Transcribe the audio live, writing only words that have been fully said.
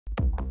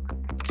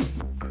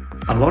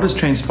A lot has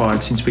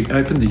transpired since we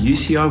opened the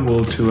UCI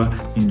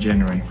WorldTour in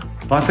January.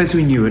 Life as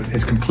we knew it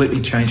has completely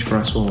changed for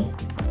us all.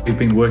 We've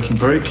been working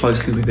very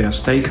closely with our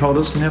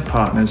stakeholders and our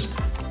partners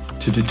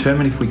to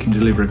determine if we can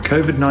deliver a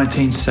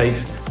COVID-19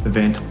 safe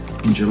event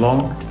in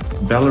Geelong,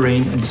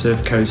 Ballerine and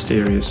Surf Coast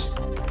areas.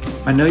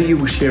 I know you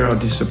will share our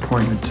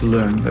disappointment to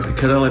learn that the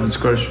Cadel Evans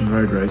Grocery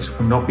Road Race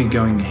will not be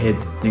going ahead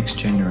next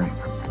January.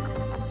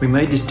 We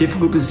made this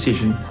difficult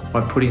decision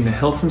by putting the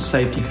health and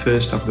safety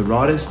first of the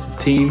riders,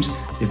 teams,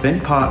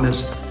 event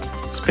partners,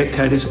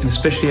 spectators and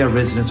especially our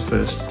residents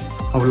first.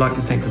 I would like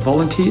to thank the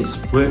volunteers,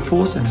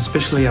 workforce and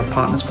especially our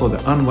partners for their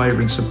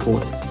unwavering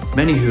support,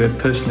 many who have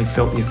personally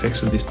felt the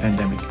effects of this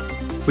pandemic.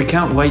 We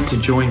can't wait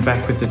to join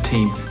back with the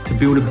team to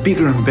build a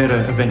bigger and better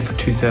event for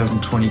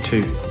 2022.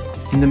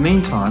 In the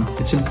meantime,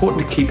 it's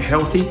important to keep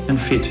healthy and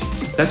fit.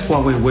 That's why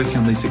we're working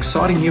on these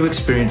exciting new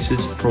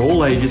experiences for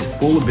all ages,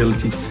 all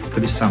abilities for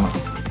this summer.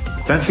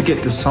 Don't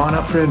forget to sign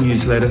up for our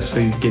newsletter so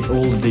you get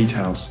all the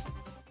details.